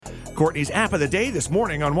Courtney's app of the day this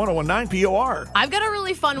morning on 101.9 POR. I've got a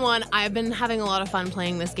really fun one. I've been having a lot of fun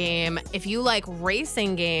playing this game. If you like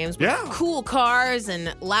racing games with cool cars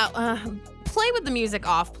and loud... play with the music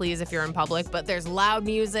off, please, if you're in public, but there's loud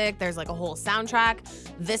music. There's like a whole soundtrack.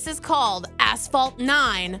 This is called Asphalt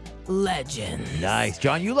 9 Legends. Nice.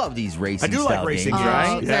 John, you love these racing I do like racing games, games,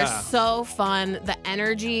 right? They're so fun. The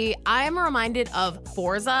energy. I am reminded of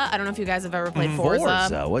Forza. I don't know if you guys have ever played Forza.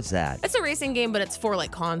 Forza, what's that? It's a racing game, but it's for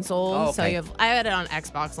like consoles. Oh, So okay. I had it on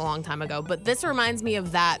Xbox a long time ago, but this reminds me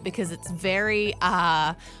of that because it's very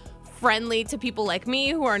friendly to people like me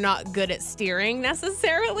who are not good at steering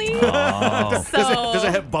necessarily. Oh. So Does it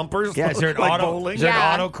have bumpers? Yeah, is there an like auto? bowling? Is there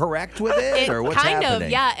Yeah. an auto correct with it, or what's kind happening?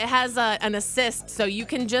 of, yeah. It has an assist, so you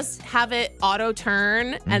can just have it auto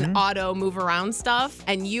turn and auto move around stuff,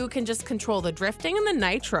 and you can just control the drifting and the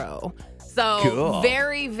nitro. So Cool.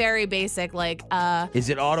 very, very basic. Like, Is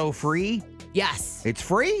it auto free? yes. It's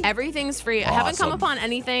free? Everything's free. I haven't come Awesome. upon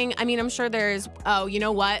anything. I mean, I'm sure there's, oh, you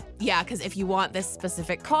know what? Yeah, because if you want this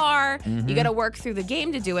specific car, you got to work through the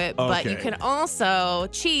game to do it. But you Okay. can also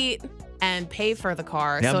cheat and pay for the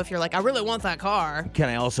car. Yep. So if you're like, I really want that car, Can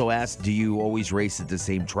I also ask, do you always race at the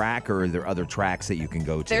same track, or are there other tracks that you can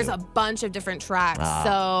go to? there's a bunch of different tracks.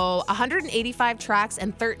 So 185 tracks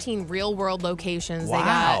and 13 real world locations.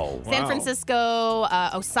 Wow. They got San Wow. Francisco,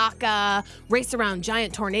 Osaka, race around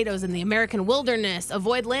giant tornadoes in the American wilderness,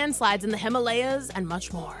 avoid landslides in the Himalayas, and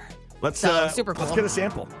much more. Let's super cool. Let's get a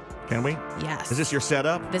sample. Can we? Yes. Is this your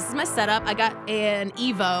setup? This is my setup. I got an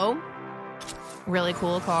Evo. Really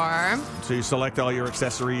cool car. So you select all your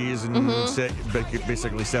accessories and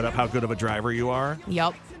basically set up how good of a driver you are,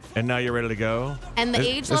 Yup. and now you're ready to go. And the There's-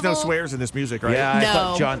 age There's level. no swears in this music, right? Yeah, I No.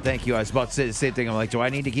 thought, John, thank you. I was about to say the same thing. I'm like, do I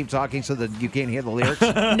need to keep talking so that you can't hear the lyrics?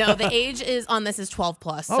 No, the age is on this is 12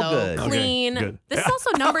 plus. Oh, So good. Okay, clean. good. This is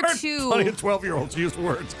also number Plenty 2. of 12-year-olds use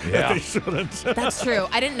words that they shouldn't. That's true.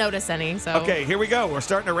 I didn't notice any. So Okay, here we go. We're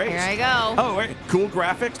starting to race. here I go. Oh, wait. Cool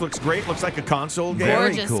graphics. Looks great. Looks like a console game. Very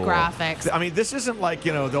Gorgeous cool. graphics. I mean, this isn't like,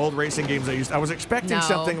 the old racing games I was expecting No.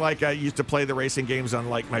 something like I used to play the racing games on,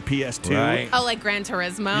 like, my PS2. Right. Oh, like Gran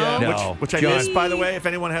Turismo. Yeah, No. which I John- missed, by the way. If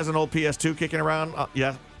anyone has an old PS2 kicking around,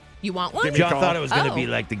 yeah. You want one? Give me- John call. thought it was going to Oh. be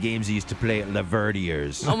like the games he used to play at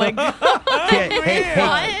Lavertier's. Oh my god.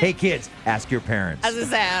 Hey, kids, ask your parents. I was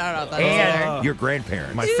gonna say I don't know about that either. and your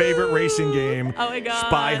grandparents. My favorite racing game, Oh my God.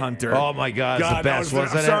 Spy Hunter. Oh my God, it's the that best, was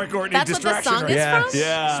wasn't I'm it? sorry, Courtney. That's what the distraction. song right? is Yeah. from?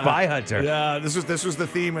 Yeah. Spy Hunter. Yeah, this was the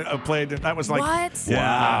theme I played. That was like What? Yeah.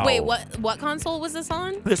 Wow. Wait, what console was this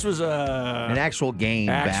on? This was An actual game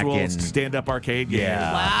actual back in stand-up arcade game.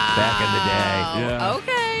 Yeah. Wow. back in the day. Yeah.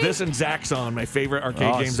 Okay. This and Zaxxon, my favorite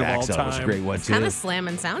arcade games of all Saxon time. was a great one too. Kind of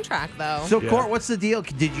slamming soundtrack though. So, Yeah. Court, what's the deal?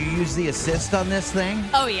 Did you use the assist on this thing?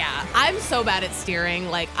 Oh yeah, I'm so bad at steering.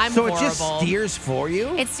 Like I'm So horrible. it just steers for you?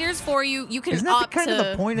 It steers for you. You can Isn't that opt kind to.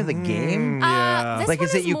 of the point of the game? Yeah. This Like, one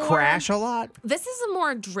is it you more- crash a lot? This is a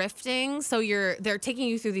more drifting, so they're taking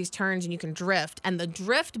you through these turns and you can drift. And the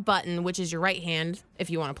drift button, which is your right hand, if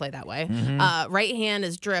you want to play that way, right hand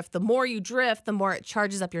is drift. The more you drift, the more it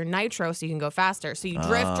charges up your nitro, so you can go faster. So you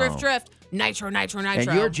drift, drift, nitro, nitro,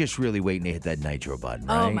 nitro. And you're just really waiting to hit that nitro button,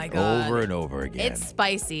 right? Oh my God. Over and over again. It's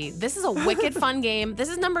spicy. This is a wicked fun game. This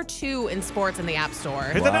is number 2 in sports in the App Store.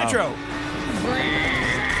 Hit the nitro.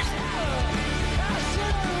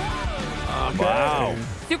 Wow.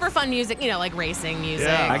 Super fun music, like racing music.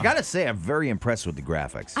 Yeah. I gotta say, I'm very impressed with the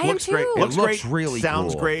graphics. I am Looks great. too. it Looks looks great. really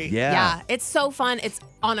Sounds cool. great. Yeah, it's so fun. It's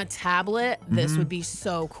on a tablet. This would be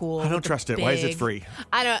so cool. I don't with the trust it. Why is it big- free?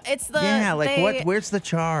 I don't. It's the Yeah, like they, what? Where's the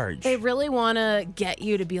charge? They really want to get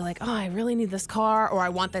you to be like, oh, I really need this car, or I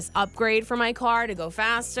want this upgrade for my car to go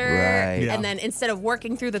faster. Right. Yeah. And then instead of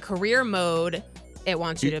working through the career mode, it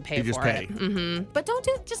wants you to pay you for just pay. it. But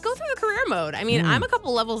just go through the career mode. I mean, I'm a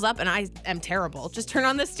couple levels up and I am terrible. Just turn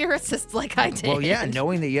on the steer assist like I did. Well, yeah,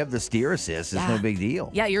 knowing that you have the steer assist is no big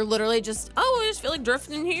deal. Yeah, you're literally just, I just feel like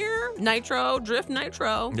drifting here. Nitro, drift,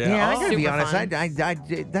 nitro. Yeah, I gotta be Super honest.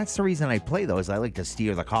 fun. That's the reason I play those. I like to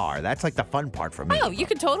steer the car. That's like the fun part for me. Oh, you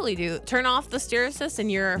could totally turn off the steer assist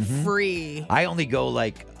and you're free. I only go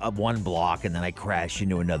like one block and then I crash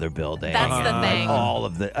into another building. That's the And thing. All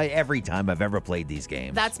of every time I've ever played these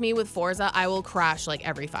games. That's me with Forza. I will crash like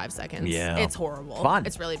every 5 seconds. Yeah. It's horrible. Fun.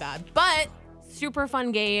 It's really bad. But super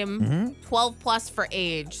fun game. 12 plus for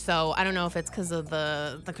age. So I don't know if it's because of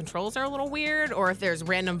the controls are a little weird or if there's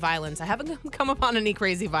random violence. I haven't come upon any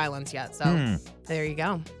crazy violence yet. So there you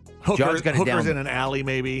go. John's got it Hookers down. in an alley,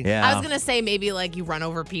 maybe. Yeah. I was going to say maybe like you run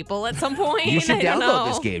over people at some point. You should I don't download know.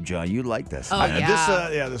 this game, John. You'd like this. Oh,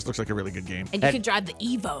 yeah. This looks like a really good game. And you can drive the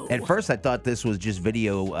Evo. At first, I thought this was just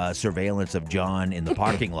video surveillance of John in the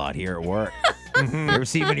parking lot here at work. You ever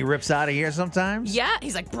see him when he rips out of here sometimes? Yeah,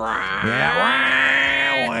 he's like, "Brah."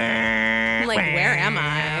 Yeah. I'm like, where am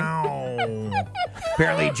I?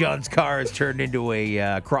 Apparently, John's car has turned into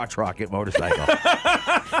a crotch rocket motorcycle.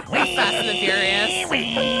 Fast and the Furious.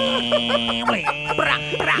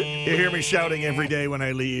 You hear me shouting every day when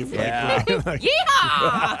I leave. Yeah. Like,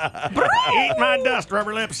 Yeehaw! eat my dust,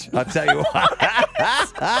 rubber lips. I'll tell you what.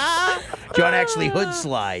 John actually hood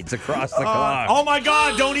slides across the car. Oh my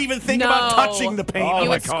God! Don't even think about touching the paint on You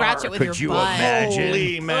my would car. scratch it with Could you your butt. imagine?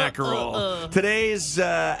 Holy mackerel! Today's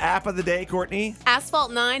app of the day, Courtney.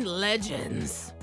 Asphalt 9 Legends.